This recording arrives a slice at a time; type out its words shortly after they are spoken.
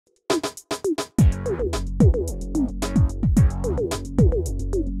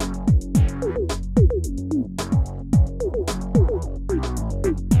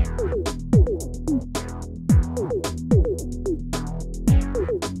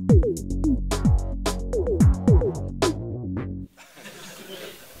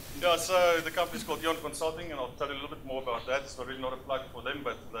so the company is called IPython Consulting, and I'll tell you a little bit more about that. It's not really not a plug for them,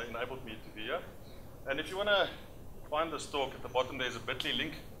 but they enabled me to be here. And if you want to find this talk, at the bottom there's a bit.ly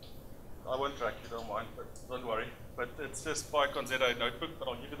link. I won't track you, don't mind, but don't worry. But it's just IPython Notebook, but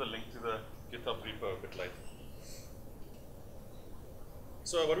I'll give you the link to the GitHub repo a bit later.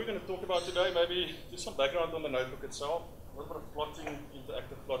 So what are we going to talk about today? Maybe do some background on the notebook itself, a little bit of plotting,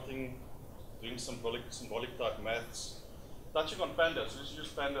 interactive plotting, doing some symbolic type maths. Touching on pandas, we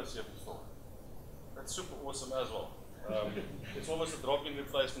used pandas here before. That's super awesome as well. It's almost a drop-in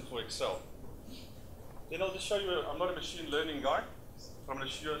replacement for Excel. Then I'll just show you, I'm not a machine learning guy, so I'm going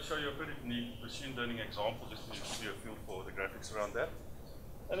to show you a pretty neat machine learning example just to give you a feel for the graphics around that.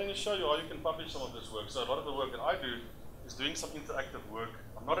 And then show you how you can publish some of this work. So a lot of the work that I do is doing some interactive work.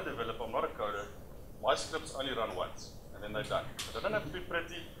 I'm not a developer, I'm not a coder. My scripts only run once, and then they're done. So they don't have to be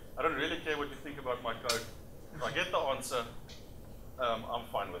pretty. I don't really care what you think about my code. If I get the answer, I'm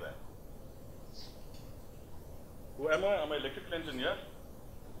fine with that. Who am I? I'm an electrical engineer.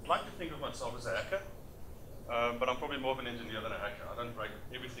 I'd like to think of myself as a hacker, but I'm probably more of an engineer than a hacker. I don't break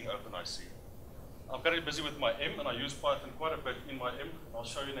everything open I see. I'm very busy with my M, and I use Python quite a bit in my M. I'll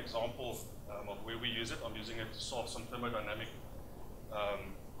show you an example of where we use it. I'm using it to solve some thermodynamic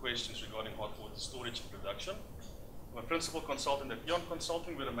questions regarding hot water storage and production. I'm a principal consultant at IPython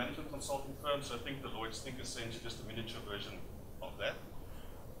Consulting. We're a management consulting firm, so I think Deloitte's essentially just a miniature version of that.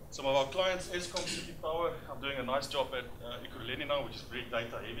 Some of our clients is City Power. I'm doing a nice job at Ekurhuleni now, which is very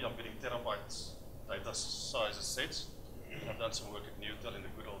data heavy. I'm getting terabytes data sizes sets. I've done some work at Newtel in the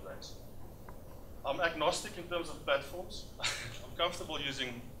good old days. I'm agnostic in terms of platforms. I'm comfortable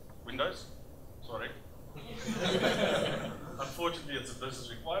using Windows. Sorry. Unfortunately, it's a business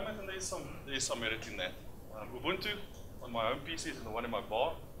requirement, and there's some merit in that. Ubuntu on my home PC is the one in my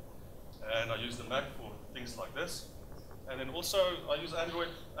bar, and I use the Mac for things like this. And then also I use Android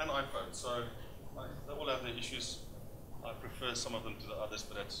and iPhone, so they all have their issues. I prefer some of them to the others,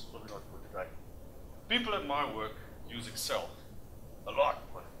 but that's probably not for today. People at my work use Excel a lot,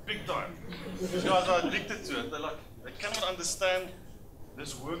 like big time. These guys are addicted to it. They cannot understand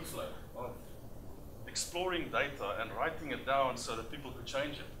this workflow of exploring data and writing it down so that people could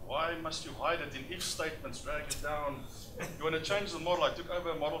change it. Why must you hide it in if statements, drag it down? You want to change the model. I took over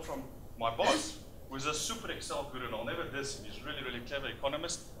a model from my boss, who is a super Excel guru, and I'll never diss him. He's a really, really clever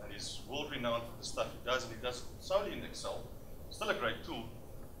economist, and he's world-renowned for the stuff he does, and he does it solely in Excel. Still a great tool,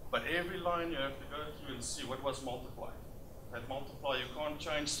 but every line you have to go through and see what was multiplied. That multiply you can't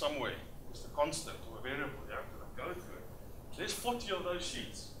change somewhere. It's a constant or a variable. You have to go through it. There's 40 of those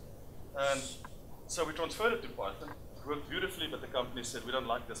sheets. And so we transferred it to Python. It worked beautifully, but the company said, we don't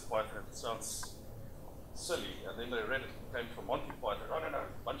like this Python. It sounds silly. And then they read it. It came from Monty Python. I don't know,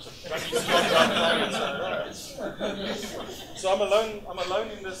 a bunch of So I'm alone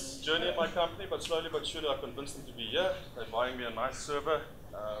in this journey in my company, but slowly but surely I convinced them to be here. They're buying me a nice server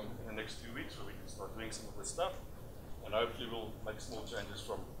in the next 2 weeks where we can start doing some of this stuff. And hopefully we'll make small changes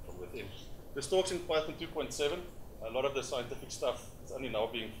from within. This talk's in Python 2.7. A lot of the scientific stuff is only now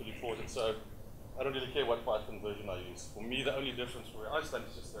being fully ported, so I don't really care what Python version I use. For me, the only difference where I stand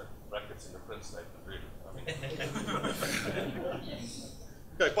is just the brackets in the print statement, really.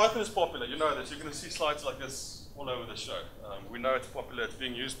 Okay, Python is popular. You know this. You're going to see slides like this all over the show. We know it's popular. It's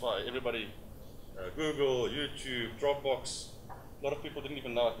being used by everybody. Google, YouTube, Dropbox. A lot of people didn't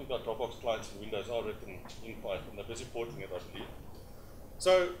even know. I think our Dropbox clients in Windows are written in Python. They're busy porting it, I believe.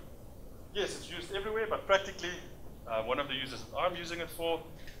 So, yes, it's used everywhere, but practically, one of the uses that I'm using it for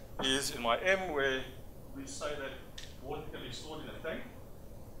is in my M, where we say that water can be stored in a tank,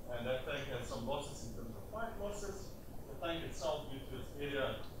 and that tank has some losses in terms of pipe losses. The tank itself, due to its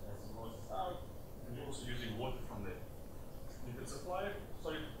area, has some losses out, and you're also using water from there. You can supply it,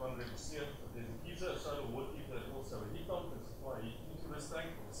 sorry if you can't really see it, but there's a geyser, a solar water heater, and also a heat pump can supply heat into this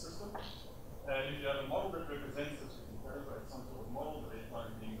tank or the system. And if you have a model that represents this, you can calibrate some sort of model, the red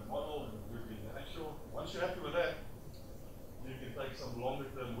line being the model and the blue being the actual. Once you're happy with that, you can take some longer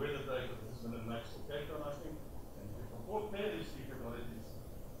term weather data. This is minute max for Cape Town, I think. And you can compare these two technologies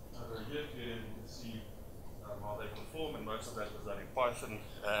over a year period. You can see how they perform, and most of that was done in Python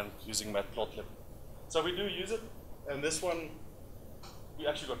and using Matplotlib. So we do use it, and this one, we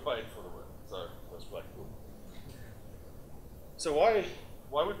actually got paid for the work, so that's quite cool. So why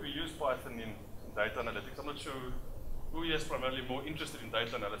would we use Python in data analytics? I'm not sure who is primarily more interested in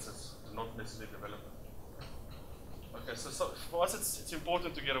data analysis and not necessarily development. Okay, so for us it's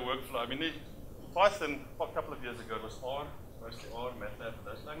important to get a workflow. I mean, Python, a couple of years ago, it was R, mostly R, MATLAB, and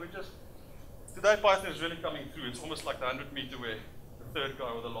those languages. Today Python is really coming through. It's almost like the 100-meter where the third guy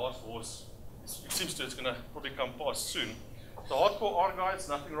or the last horse, it seems to it's going to probably come past soon. So hardcore R guides,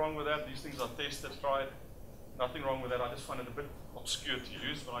 nothing wrong with that. These things are tested, tried. Nothing wrong with that. I just find it a bit obscure to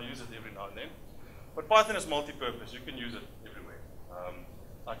use, but I use it every now and then. But Python is multi-purpose. You can use it everywhere.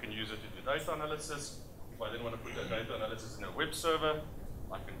 I can use it to do data analysis. If I then want to put that data analysis in a web server,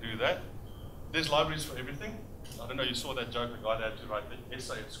 I can do that. There's libraries for everything. I don't know, you saw that joke, the guy that had to write the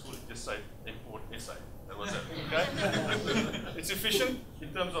essay at school, he just said import essay. That was it, okay? It's efficient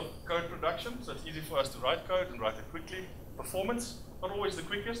in terms of code production, so it's easy for us to write code and write it quickly. Performance, not always the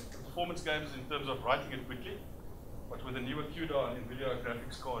quickest. The performance gains in terms of writing it quickly. But with the newer CUDA and NVIDIA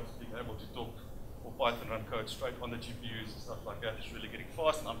graphics cards, being able to talk or Python run code straight on the GPUs and stuff like that is really getting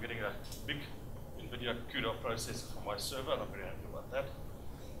fast, and I'm getting a big NVIDIA CUDA processor for my server, and I'm very happy about that.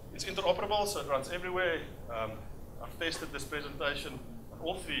 It's interoperable, so it runs everywhere. I've tested this presentation on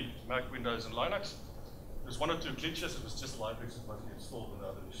all 3 Mac, Windows, and Linux. There's 1 or 2 glitches. It was just libraries that must be installed on the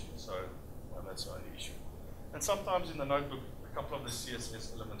other machine, so that's the only issue. And sometimes in the notebook, a couple of the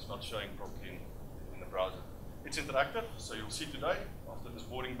CSS elements not showing properly in the browser. It's interactive, so you'll see today, after this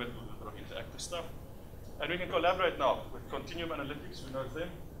boring bit, we'll do a bit of interactive stuff. And we can collaborate now with Continuum Analytics, who knows them.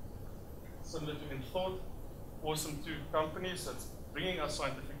 Similar to InThought, awesome 2 companies that's bringing us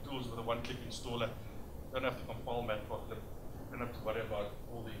scientific tools with a one-click installer. Don't have to compile Matplotlib. Don't have to worry about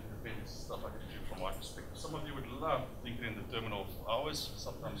all the independent stuff I can do from my perspective. Some of you would love tinkering in the terminal for hours.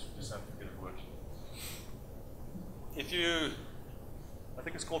 Sometimes you just have to get it working. If you, I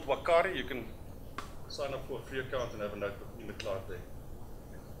think it's called Wakari, you can sign up for a free account and have a notebook in the cloud there.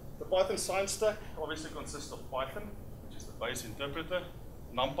 The Python science stack obviously consists of Python, which is the base interpreter,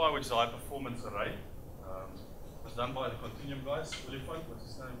 NumPy, which is a high-performance array. It was done by the Continuum guys, Oliphant, what's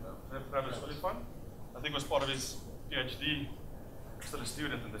his name? Travis Oliphant. I think it was part of his PhD, still a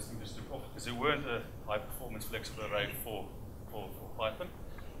student, and this thing just took off, because there weren't a high-performance flexible array for Python.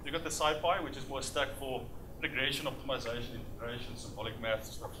 You got the SciPy, which is more a stack for regression, optimization, integration, symbolic math,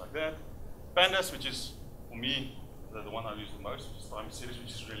 stuff like that. Pandas, which is, for me, the one I use the most, which is time series,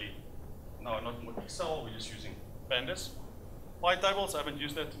 which is really, no, not Excel, we're just using Pandas. PyTables, I haven't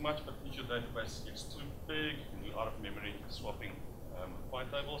used that too much, but if your database gets too big, you can do out-of-memory swapping with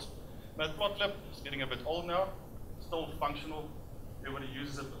PyTables. Matplotlib is getting a bit old now, still functional. Everybody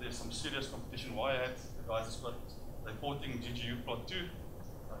uses it, but there's some serious competition. Why I had the guys they're porting ggplot2.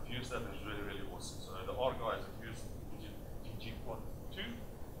 I've used that, and it's really, really awesome. So the R guys have used ggplot2.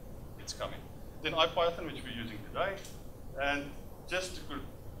 It's coming. Then IPython, which we're using today. And just to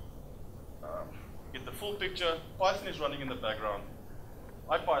get the full picture, Python is running in the background.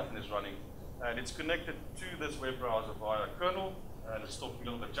 IPython is running, and it's connected to this web browser via kernel, and it's talking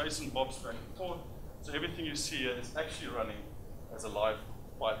a little bit JSON bobs back and forth. So everything you see here is actually running as a live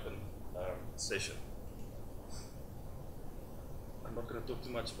Python session. I'm not going to talk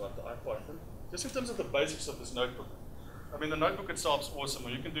too much about the IPython. Just in terms of the basics of this notebook. I mean, the notebook itself is awesome.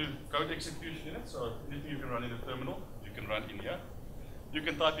 You can do code execution in it, so anything you can run in the terminal, you can run in here. You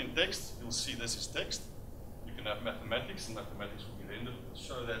can type in text. You'll see this is text. You can have mathematics, and mathematics will be rendered. It'll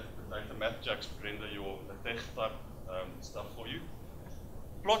show that the data math jacks will render your text type stuff for you.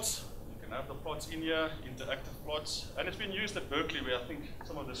 Plots. You can have the plots in here, interactive plots. And it's been used at Berkeley, where I think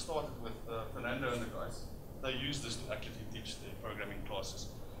some of this started with Fernando and the guys. They use this to actually teach their programming classes.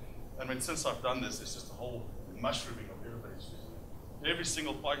 And since I've done this, it's just a whole mushrooming of everybody's using it. Every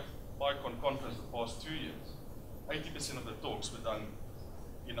single PyCon conference the past 2 years, 80% of the talks were done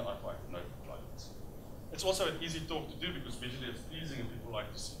in an IPython notebook like this. It's also an easy talk to do because visually it's pleasing and people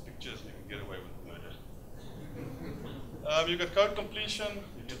like to see pictures and you can get away with murder. You get code completion,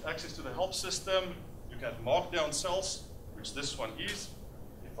 you get access to the help system, you can markdown cells, which this one is.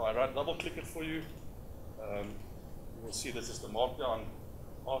 If I double click it for you, you will see this is the markdown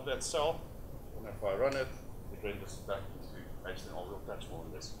of that cell. And if I run it, it renders back into HTML. We'll touch more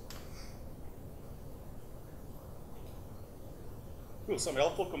on this. Cool, some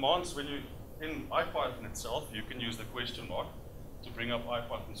helpful commands. When you in IPython itself, you can use the question mark to bring up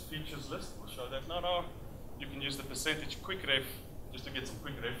IPython's features list. We'll show that now. You can use the percentage quick ref just to get some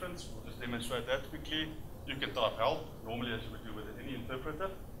quick reference. We'll just demonstrate that quickly. You can type help, normally as you would do with any interpreter.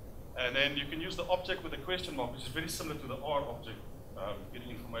 And then you can use the object with a question mark, which is very similar to the R object, getting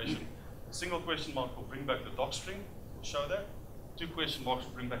information. A single question mark will bring back the doc string, we'll show that. 2 question marks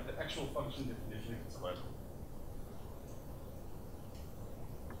will bring back the actual function definition if it's available.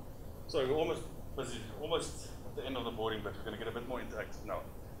 So we're almost busy, almost at the end of the boarding, but we're going to get a bit more interactive now.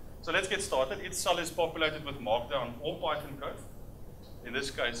 So let's get started. Each cell is populated with Markdown or Python code. In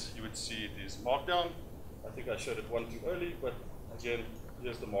this case, you would see it is Markdown. I think I showed it one too early, but again,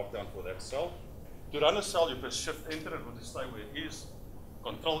 here's the Markdown for that cell. To run a cell, you press Shift Enter, it will just stay where it is.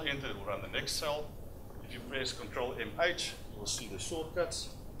 Control Enter, it will run the next cell. If if you press Control MH, you will see the shortcuts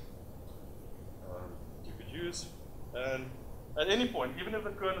you could use. And at any point, even if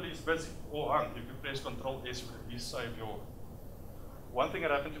the kernel is busy or hung, you can press Control S to resave your. One thing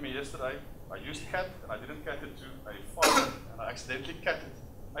that happened to me yesterday, I used cat and I didn't cat it to a file, and I accidentally catted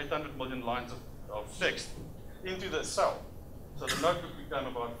 800 million lines of text into the cell. So the notebook became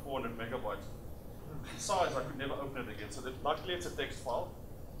about 400 megabytes. In size, I could never open it again. So luckily it's a text file,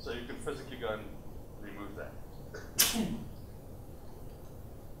 so you can physically go and remove that.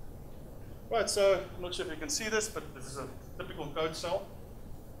 Right, so I'm not sure if you can see this, but this is a typical code cell.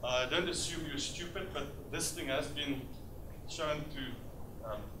 Don't assume you're stupid, but this thing has been shown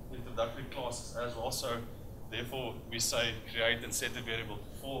to introductory classes as well. So therefore, we say create and set a variable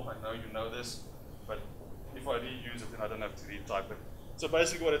to 4. I know you know this, but if I reuse it, then I don't have to retype it. So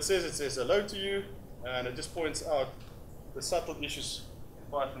basically what it says hello to you, and it just points out the subtle issues in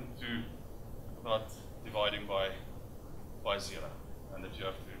Python to not dividing by 0, and that you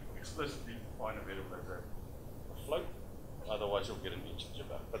have to explicitly define a variable as a float, otherwise you'll get an integer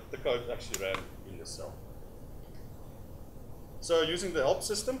back. But the code actually ran in the cell. So using the help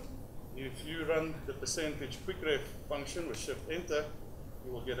system, if you run the percentage quick-ref function with Shift-Enter,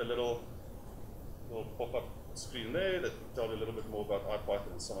 you will get a little pop-up screen there that will tell you a little bit more about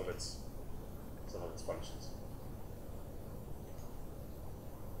IPython and some of its functions.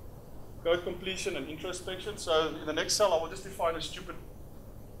 Code completion and introspection. So in the next cell, I will just define a stupid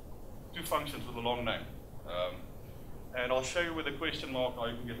 2 functions with a long name. And I'll show you with a question mark how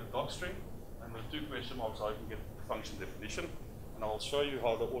you can get the docstring, and with 2 question marks how you can get the function definition. And I'll show you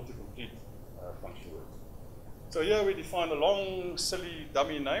how the autocomplete function works. So here we define a long, silly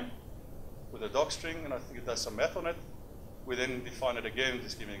dummy name with a docstring, and I think it does some math on it. We then define it again,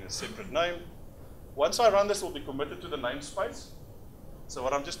 just giving a separate name. Once I run this, it will be committed to the namespace. So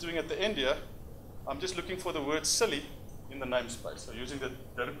what I'm just doing at the end here, I'm just looking for the word silly in the namespace. So using the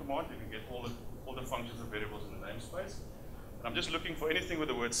direct command, you can get all the functions and variables in the namespace. And I'm just looking for anything with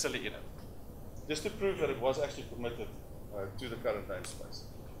the word silly in it, just to prove that it was actually committed to the current namespace.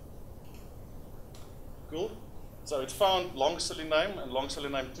 Cool. So it's found long silly name and long silly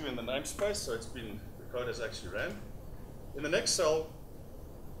name 2 in the namespace, so the code has actually ran. In the next cell,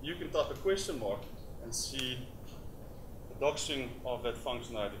 you can type a question mark and see the docstring of that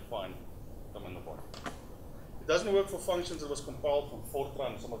function I defined come in the bottom. It doesn't work for functions that was compiled from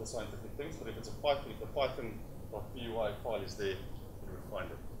Fortran and some of the scientific things, but if it's a Python.py file is there, you will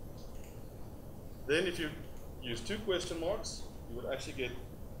find it. Then if you use 2 question marks, you would actually get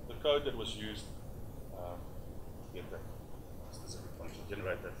the code that was used to get that specific function,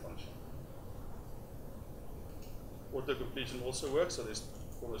 generate that function. Auto-completion also works, so there's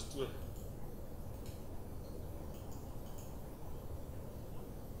always 2.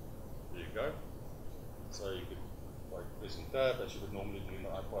 There you go. So you could, by pressing tab, as you would normally do in the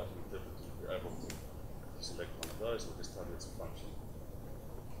IPython interpreter, you'll be able to select one of those, or just tell you it's a function.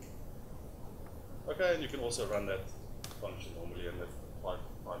 Okay, and you can also run that function normally in the 5,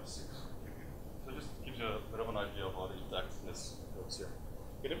 6. So it just gives you a bit of an idea of how the interactiveness works here.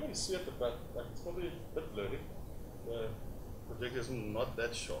 Can everybody see at the back? It's probably a bit blurry. The projector is not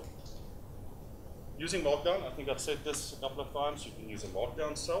that sharp. Using Markdown, I think I've said this a couple of times, you can use a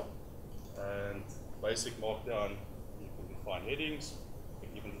Markdown cell. And basic Markdown, you can define headings, you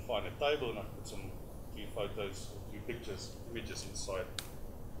can even define a table, and I've put some 3 photos, 3 pictures, images inside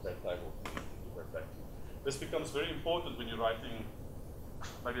that table. This becomes very important when you're writing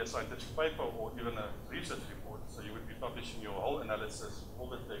maybe a scientific paper or even a research report. So you would be publishing your whole analysis, all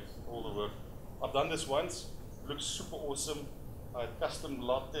the text, all the work. I've done this once. It looks super awesome. I had custom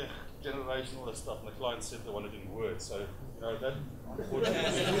LaTeX generation, all that stuff, and the client said they wanted it in Word. So, you know, that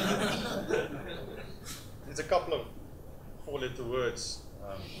unfortunately, there's a couple of 4-letter words.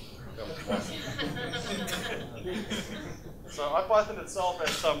 So IPython itself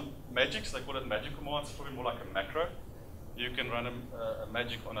has some magics. They call it magic commands. It's probably more like a macro. You can run a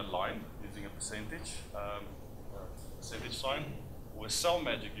magic on a line using a percentage sign, or a cell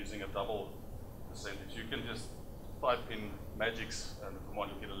magic using a double percentage. You can just type in magics and the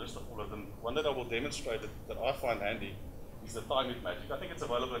command, you'll get a list of all of them. One that I will demonstrate that I find handy is the time it magic. I think it's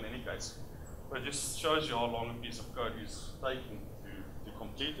available in any case. But it just shows you how long a piece of code is taking to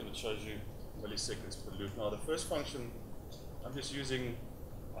complete, and it shows you milliseconds per loop. Now the first function, I'm just using,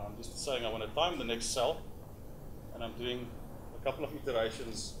 just saying I want to time the next cell, and I'm doing a couple of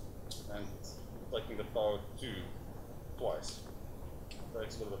iterations and taking the power 2 twice. It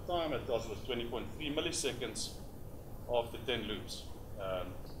takes a little bit of time. It tells you it's 20.3 milliseconds after 10 loops.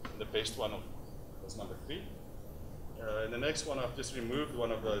 The best one was number 3. In the next one, I've just removed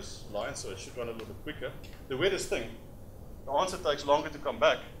one of those lines, so it should run a little bit quicker. The weirdest thing, the answer takes longer to come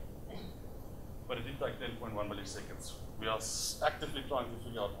back, but it did take 10.1 milliseconds. We are actively trying to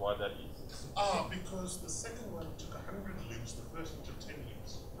figure out why that is. Because the second one took 100 loops, the first one took 10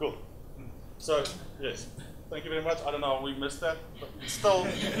 loops. Cool. So, yes, thank you very much. I don't know how we missed that, but still,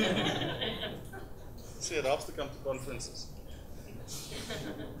 see, it helps to come to conferences.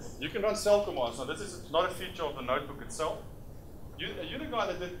 You can run cell commands. Now, this is not a feature of the notebook itself. You're the guy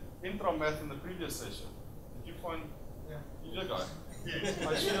that did intro math in the previous session. Did you find? Yeah. You're the guy. Yes.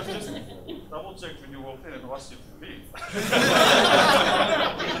 I should have just double checked when you walked in and asked you to leave.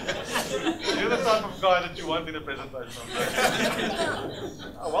 You're the type of guy that you want in a presentation.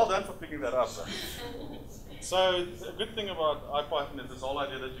 Oh, well done for picking that up. So the good thing about IPython is this whole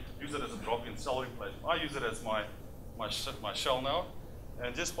idea that you can use it as a drop-in cell replacement. I use it as my shell now,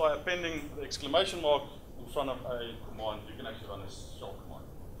 and just by appending the exclamation mark in front of a command, you can actually run a shell command.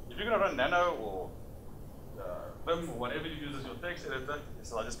 If you're going to run nano or Vim or whatever you use as your text editor,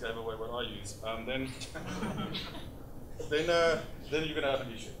 so I just gave away what I use, then you're going to have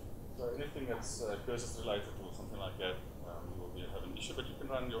an issue. So anything that's curses related or something like that, you will have an issue, but you can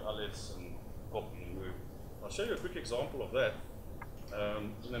run your ls and copy and move. I'll show you a quick example of that.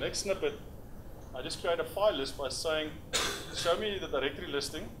 In the next snippet, I just create a file list by saying, show me the directory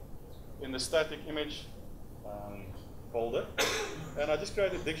listing in the static image folder. And I just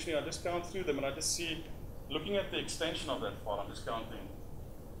create a dictionary, I just count through them, and I just see, looking at the extension of that file, I'm just counting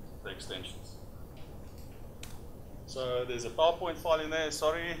the extensions. So there's a PowerPoint file in there,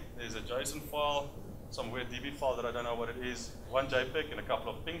 sorry, there's a JSON file, some weird DB file that I don't know what it is, one JPEG and a couple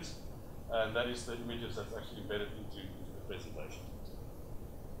of things, and that is the images that's actually embedded into the presentation.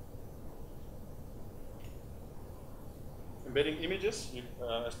 Embedding images,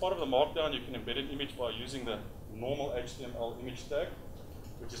 as part of the markdown, you can embed an image by using the normal HTML image tag,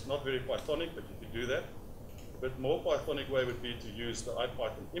 which is not very Pythonic, but you can do that. A bit more Pythonic way would be to use the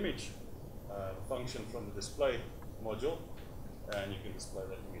IPython image function from the display module, and you can display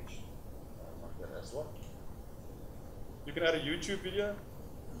that image like that as well. You can add a YouTube video.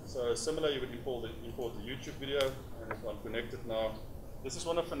 So similar, you would import the YouTube video, and if I'm connected now, this is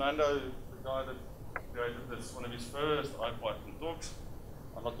one of Fernando, the guy that created this, one of his first IPython talks.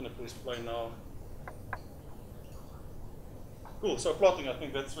 I'm not going to press play now. Cool, so plotting, I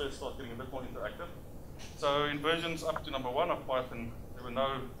think that's where it starts getting a bit more interactive. So in versions up to number 1 of Python, there were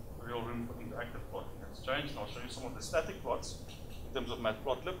no real room for interactive plotting. It's changed, and I'll show you some of the static plots in terms of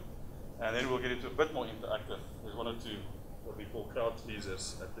matplotlib, and then we'll get into a bit more interactive. There's one or two what we call crowd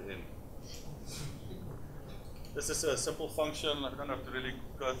pleasers at the end. This is a simple function. I don't have to really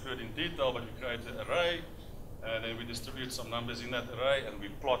go through it in detail, but we create an array, and then we distribute some numbers in that array, and we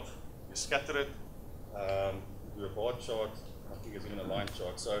plot, we scatter it, we do a bar chart, I think it's even a line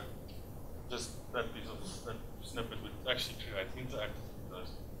chart. So just that piece of that snippet would actually create interactive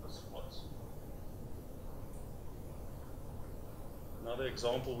those plots. Another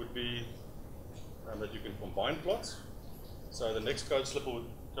example would be that you can combine plots. So the next code snippet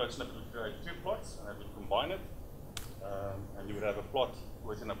would create 2 plots, and I would combine it. And you would have a plot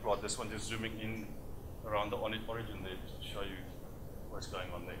within a plot. This one just zooming in around the origin there to show you what's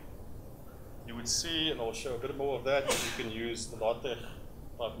going on there. You would see, and I'll show a bit more of that, you can use the LaTeX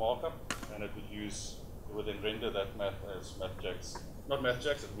type markup, and it would then render that math as mathjax. Not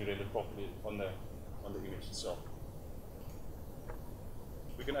mathjax, it would be rendered properly on the image itself.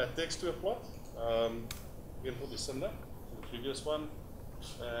 We can add text to a plot. Again, probably similar to the previous one.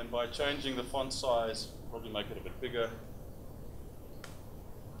 And by changing the font size, probably make it a bit bigger.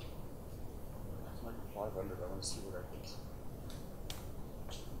 Let's make it 500, I want to see what happens.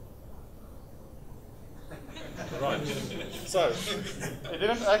 Right, so it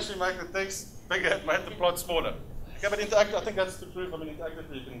didn't actually make the text bigger, it made the plot smaller. Okay, but interactive, I think that's the proof. I mean,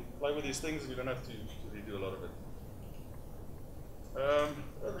 interactively you can play with these things and you don't have to redo a lot of it. I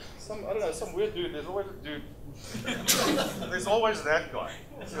don't know, some weird dude, there's always a dude, there's always that guy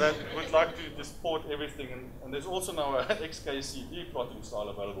that would like to just port everything, and there's also now an XKCD plotting style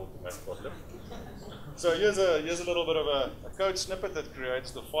available to matplotlib. So here's a little bit of a code snippet that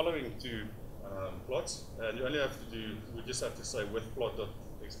creates the following 2 plots, and you only have to we just have to say with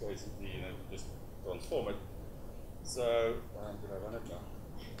plot.xkcd and then just transform it. So, did I run it now?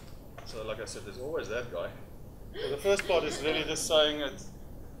 So like I said, there's always that guy. So the first plot is really just saying that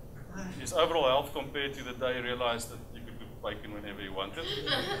his overall health compared to the day he realized that you could cook bacon whenever you wanted.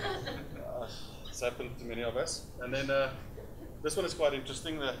 It's happened to many of us. And then this one is quite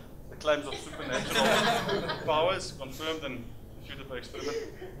interesting, the claims of supernatural powers confirmed. And if computer-based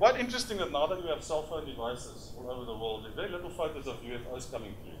experiment. Quite interesting that now that we have cell phone devices all over the world, there's very little photos of UFOs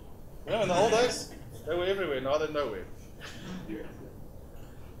coming through. You know, in the old days, they were everywhere, now they're nowhere.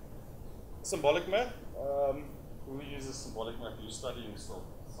 Symbolic math. Who uses symbolic math? You're studying still.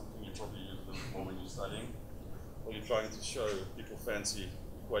 Something you probably use a little more when you're studying. Or you're trying to show people fancy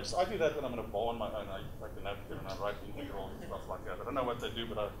equations. I do that when I'm in a bar on my own. I take a napkin and I write integrals and stuff like that. I don't know what they do,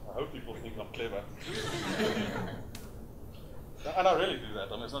 but I hope people think I'm clever. And I really do that.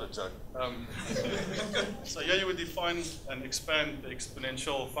 I mean, it's not a joke. So here you would define and expand the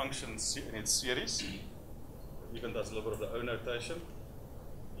exponential function in its series. It even does a little bit of the O notation.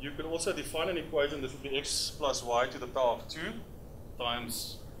 You could also define an equation. This would be x plus y to the power of 2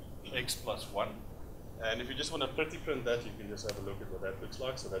 times x plus 1. And if you just want to pretty print that, you can just have a look at what that looks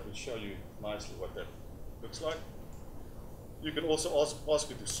like. So that will show you nicely what that looks like. You can also ask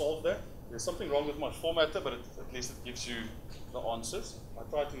you to solve that. There's something wrong with my formatter, but at least it gives you the answers. I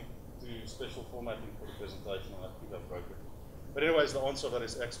tried to do special formatting for the presentation, and I think I broke it. But anyways, the answer of that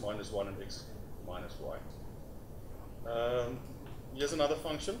is x minus 1 and x minus y. Here's another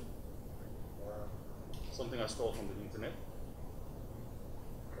function, something I stole from the internet,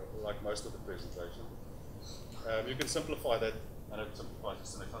 like most of the presentation. You can simplify that, and it simplifies the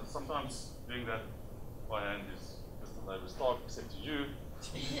selection. Sometimes doing that by hand is just a labour's task, except to you.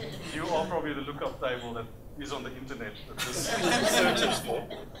 You are probably the lookup table that is on the internet that this searches for.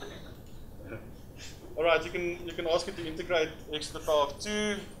 All right, you can ask it to integrate x to the power of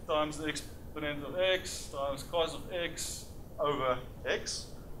 2 times the exponent of x times cos of x over x.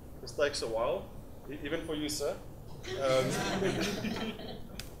 This takes a while, even for you, sir.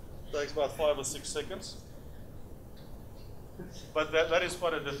 Takes about 5 or 6 seconds. But that is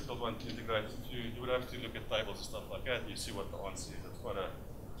quite a difficult one to integrate. You would have to look at tables and stuff like that. You see what the answer is. It's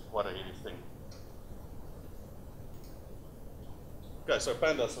quite a heavy thing. Okay, so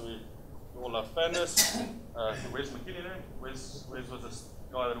pandas. So we all love pandas. Where's McKinney there? Where's was this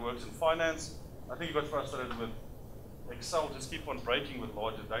guy that works in finance? I think he got frustrated with Excel. Just keep on breaking with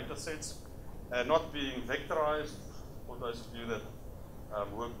larger data sets and not being vectorized. For those of you that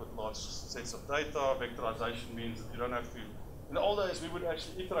work with large sets of data, vectorization means that you don't have to. In the old days, we would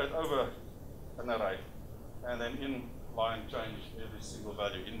actually iterate over an array and then in line change every single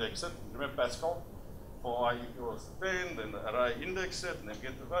value, index it. Remember Pascal? For I equals 10, then the array index it, and then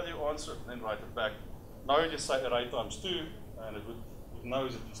get the value, answer it, and then write it back. Now you just say array times 2, and it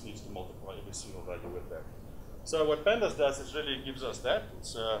knows it just needs to multiply every single value with that. So what pandas does is really gives us that.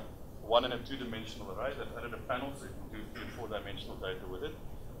 It's a 1 and a 2-dimensional array. They've added a panel so you can do 2 and 4-dimensional data with it.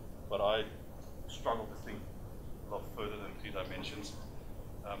 But I struggle to think a lot further than 3 dimensions,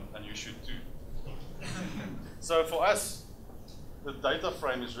 and you should too. So for us, the data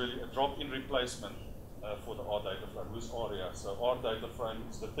frame is really a drop-in replacement for the R data frame. Who's R here? So R data frame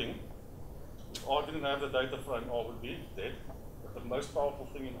is the thing. If R didn't have the data frame, R would be dead. But the most powerful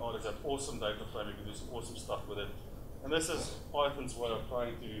thing in R is that awesome data frame. You can do some awesome stuff with it. And this is Python's way of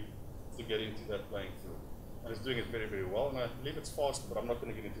trying to get into that playing field. And it's doing it very, very well. And I believe it's fast, but I'm not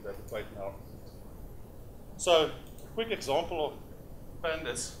going to get into that debate now. So, a quick example of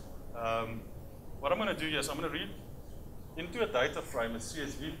pandas. What I'm going to do here is I'm going to read into a data frame, a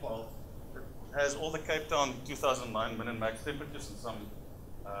CSV file that has all the Cape Town 2009 min and max temperatures and some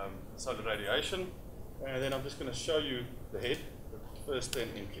solar radiation. And then I'm just going to show you the head, the first 10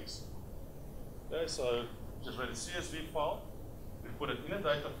 entries. Okay, so just read a CSV file. We put it in a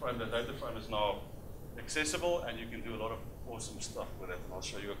data frame. The data frame is now accessible, and you can do a lot of awesome stuff with it. And I'll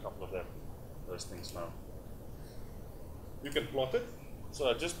show you a couple of those things now. You can plot it.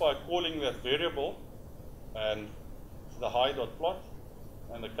 So just by calling that variable and the high.plot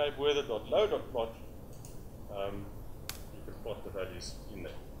and the cape weather.low.plot, you can plot the values in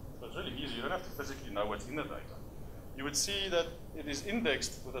there. So it's really easy. You don't have to physically know what's in the data. You would see that it is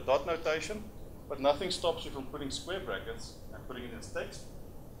indexed with a dot notation, but nothing stops you from putting square brackets and putting it as text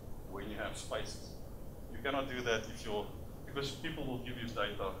when you have spaces. You cannot do that because people will give you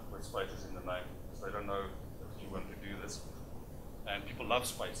data with spaces in the name, so they don't know if you want to do this. And people love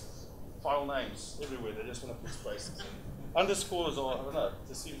spaces. File names everywhere, they just want to put spaces. Underscores are, I don't know, it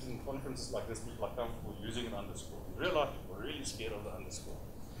just seems in conferences like this, people are comfortable using an underscore. In real life, people are really scared of the underscore.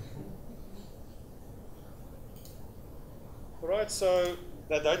 All right, so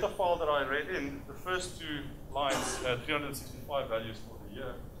that data file that I read in, the first 2 lines had 365 values for the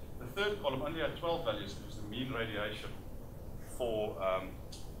year. The third column only had 12 values, which is the mean radiation for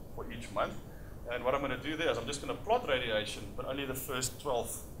each month. And what I'm going to do there is I'm just going to plot radiation, but only the first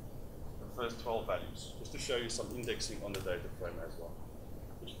 12 values, just to show you some indexing on the data frame as well,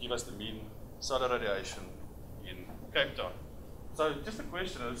 which give us the mean solar radiation in Cape Town. So just a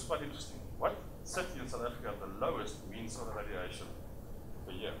question, it's quite interesting. What city in South Africa has the lowest mean solar radiation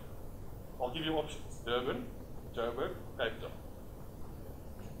per year? I'll give you options. Durban, Joburg, Cape Town.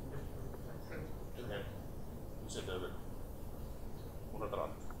 Okay. You said Durban.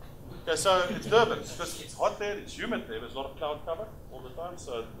 Okay, so it's Durban because it's hot there, it's humid there, there's a lot of cloud cover all the time,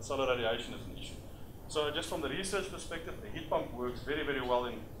 so the solar radiation is an issue. So just from the research perspective, the heat pump works very, very well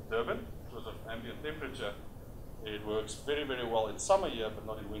in Durban because of ambient temperature. It works very, very well in summer here, but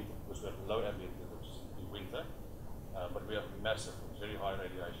not in winter because we have low ambient temperatures in winter. But we have massive, very high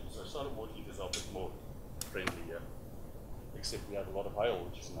radiation. So solar water heaters are a bit more friendly here, except we have a lot of hail,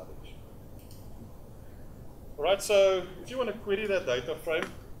 which is another issue. All right, so if you want to query that data frame,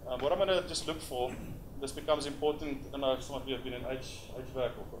 what I'm going to just look for, this becomes important. I don't know if some of you have been in HVAC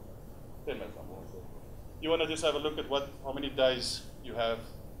or 10 minutes. You want to just have a look at how many days you have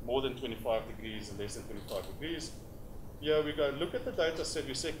more than 25 degrees and less than 25 degrees. Here we go, look at the data set.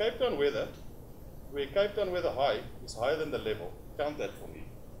 We say Cape Town weather, where Cape Town weather high is higher than the level. Count that for me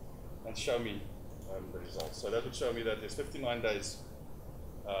and show me the results. So that would show me that there's 59 days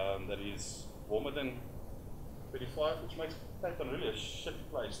that is warmer than 35, which makes Cape Town really a shitty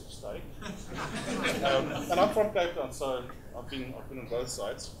place to stay. And I'm from Cape Town, so I've been on both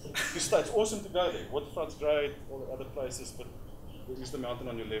sides. It's awesome to go there. Waterfront's great, all the other places, but there is the mountain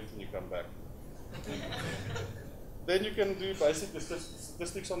on your left when you come back. Then you can do basic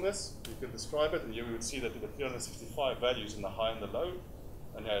statistics on this. You can describe it, and you would see that there were 365 values in the high and the low,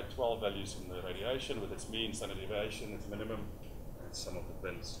 and you had 12 values in the radiation with its mean, standard deviation, its minimum, and some of the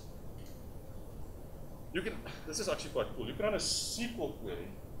bins. This is actually quite cool. You can run a SQL query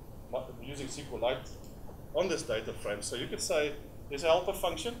using SQLite on this data frame. So you could say there's a helper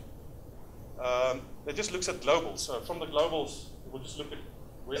function that just looks at globals. So from the globals, it will just look at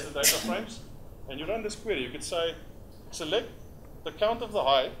where's the data frames. And you run this query. You could say, select the count of the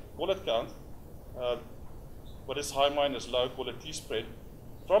high, call it count. What is high minus low, call it t-spread.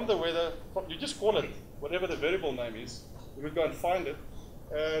 From the weather, you just call it whatever the variable name is. You would go and find it.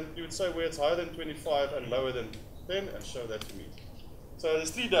 And you would say where it's higher than 25 and lower than 10 and show that to me. So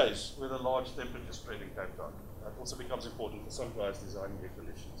there's 3 days with a large temperature spread in Cape Town. That also becomes important for some guys designing air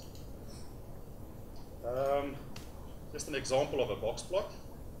conditions. Just an example of a box plot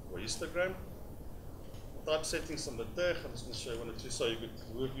or histogram. Type settings on the tech. I'm just going to show you one or two so you could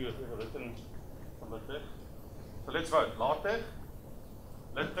review if ever written on the tech. So let's vote. LaTeX,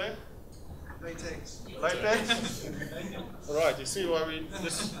 LitTech, Latex. Latex. All right, you see why we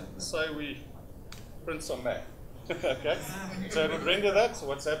just say we print some math. Okay, so it would render that. So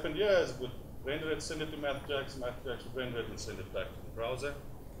what's happened here is it would render it, send it to MathJax would render it and send it back to the browser.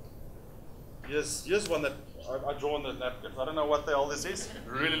 Here's one that I draw on the napkin. I don't know what the hell this is. It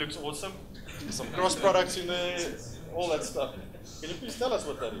really looks awesome. Some cross products in there, all that stuff. Can you please tell us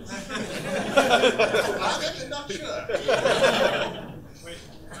what that is? I'm actually not sure. Wait,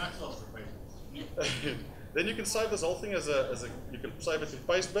 then you can save this whole thing as you can save it in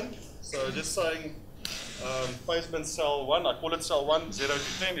pastebin. So just saying pastebin cell 1, I call it cell 1, 0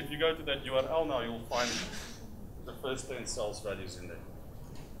 to 10. If you go to that URL now, you'll find the first 10 cells values in there.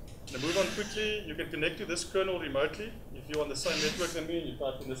 Now move on quickly, you can connect to this kernel remotely. If you're on the same network than me and you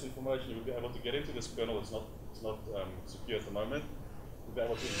type in this information, you'll be able to get into this kernel. It's not secure at the moment. You'll be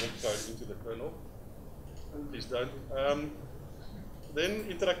able to inject code into the kernel. Please don't. Then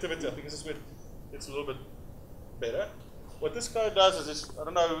interactivity, I think this is where it's a little bit better. What this code does is, I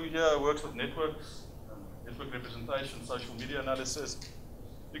don't know who here works with networks, network representation, social media analysis.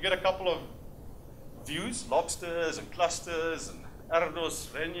 You get a couple of views, lobsters and clusters and Ardos,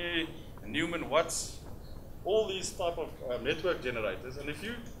 Renu, Newman, Watts, all these type of network generators. And if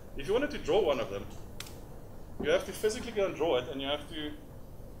you wanted to draw one of them, you have to physically go and draw it, and you have to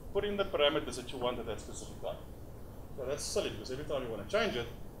put in the parameters that you want at that specific time. So that's silly, because every time you want to change it,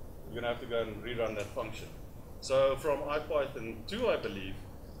 you're going to have to go and rerun that function. So from IPython 2, I believe,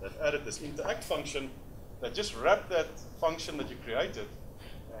 they've added this interact function that just wrapped that function that you created,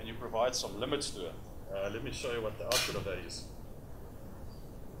 and you provide some limits to it. Let me show you what the output of that is.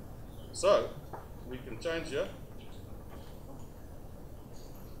 So we can change here,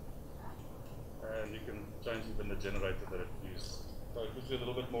 and you can change even the generator that it used. So it gives you a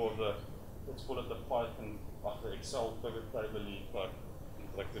little bit more of the, let's call it the Python after Excel pivot table-y type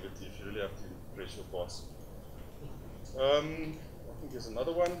interactivity if you really have to impress your boss. I think there's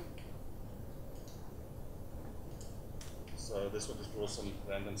another one. So this one just draws some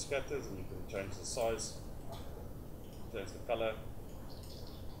random scatters, and you can change the size, change the color,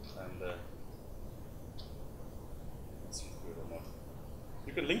 and let's see if it's good or not.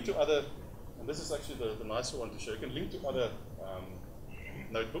 You can link to other And this is actually the nicer one to show. You can link to other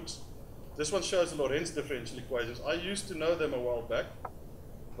notebooks. This one shows the Lorentz differential equations. I used to know them a while back,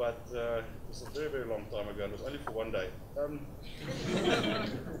 but it was a very, very long time ago. It was only for one day.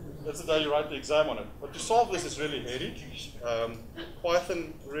 That's the day you write the exam on it. But to solve this is really heady.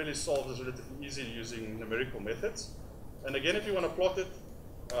 Python really solves this relatively easy using numerical methods. And again, if you want to plot it,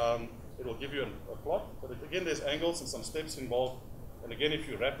 it will give you a plot. But again, there's angles and some steps involved. And again, if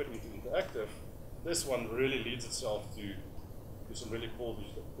you wrap it into interactive, this one really leads itself to some really cool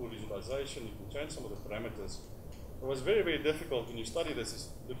visualization. You can change some of the parameters. It was very, very difficult when you study this is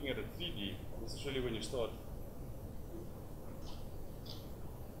looking at a 3D. This is really when you start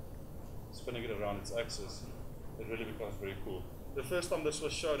spinning it around its axis. It really becomes very cool. The first time this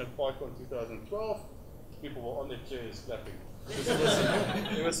was shown at PyCon 2012, people were on their chairs clapping.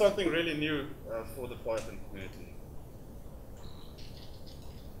 It was something really new for the Python community.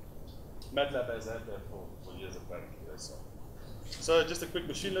 MATLAB has had that for years apparently. So just a quick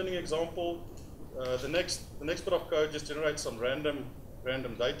machine learning example. The next bit of code just generates some random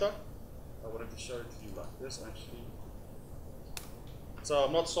data. I wanted to show it to you like this actually. So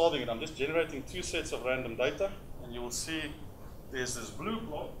I'm not solving it, I'm just generating two sets of random data, and you will see there's this blue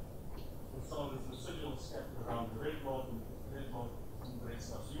block with some of this residual scattered around the red block and red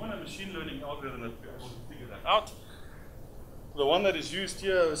stuff. So you want a machine learning algorithm that will be able to figure that out. The one that is used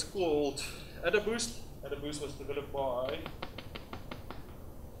here is called AdaBoost. AdaBoost was developed by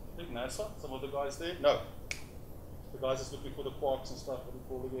I think NASA, some of the guys there. No, the guys that's looking for the quarks and stuff. What do you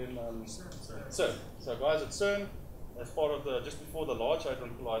call it again? CERN. So guys at CERN, as part of the just before the Large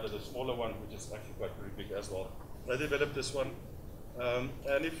Hadron Collider, the smaller one, which is actually quite very big as well. They developed this one,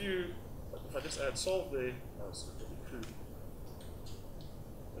 and if I just add solve there,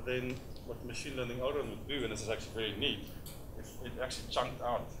 then what the machine learning algorithm would do, and this is actually very neat, it actually chunked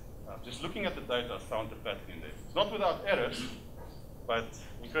out. Just looking at the data, I found the pattern in there. It's not without errors, but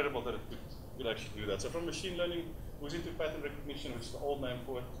incredible that it could actually do that. So from machine learning, moves into pattern recognition, which is the old name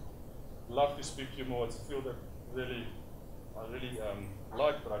for it. Love to speak to you more. It's a field that I really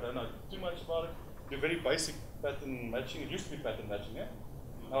like, but I don't know too much about it. Do very basic pattern matching. It used to be pattern matching, yeah?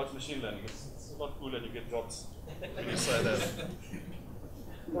 Now it's machine learning. It's a lot cooler. You get jobs when you say that.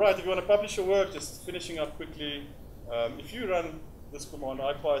 All right, if you want to publish your work, just finishing up quickly. If you run this command,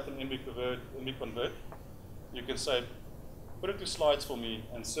 IPython nbconvert, you can say, put it to slides for me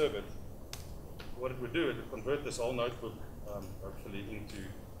and serve it. What it would do, it would convert this whole notebook hopefully into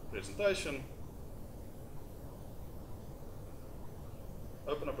presentation.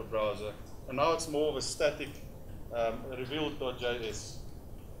 Open up a browser, and now it's more of a static revealed.js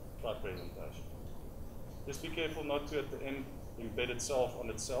type presentation. Just be careful not to at the end embed itself on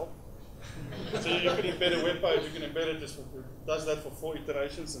itself. So you can embed a web page, you can embed it, it does that for 4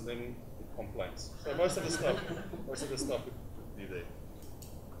 iterations and then it complains. So most of the stuff would be there.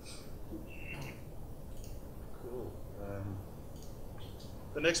 Cool.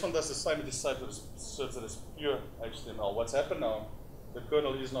 The next one does the same, it just serves it as pure HTML. What's happened now, the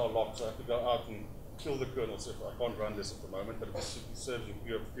kernel is now locked, so I have to go out and kill the kernel, so I can't run this at the moment, but it serves you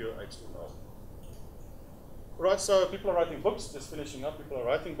pure HTML. Right, so people are writing books, just finishing up, people are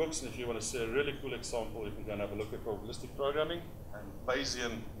writing books, and if you want to see a really cool example, you can go and have a look at probabilistic programming and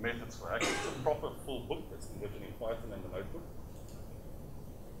Bayesian methods for hacking. It's a proper full book that's been written in Python and the notebook.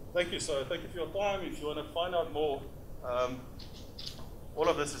 Thank you, so thank you for your time. If you want to find out more, all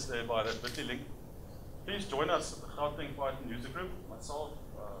of this is there by that bit.ly link. Please join us at the Gauteng Python user group. Myself,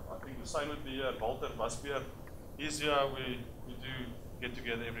 I think the same would be Walter Wasbier. He's here, we do get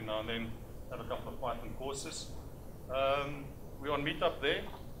together every now and then. Have a couple of Python courses. We're on Meetup there.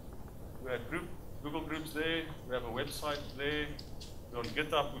 We have Google groups there. We have a website there. We're on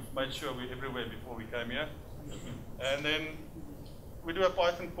GitHub. We've made sure we're everywhere before we came here. And then we do a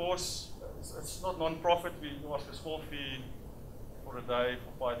Python course. It's not non-profit. We ask a small fee for a day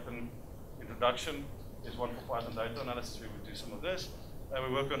for Python introduction. There's one for Python data analysis. We would do some of this. And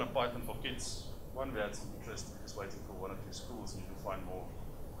we work on a Python for kids. One, we had some interest. We're just waiting for one or two schools, and you can find more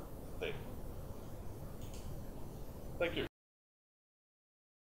there. Thank you.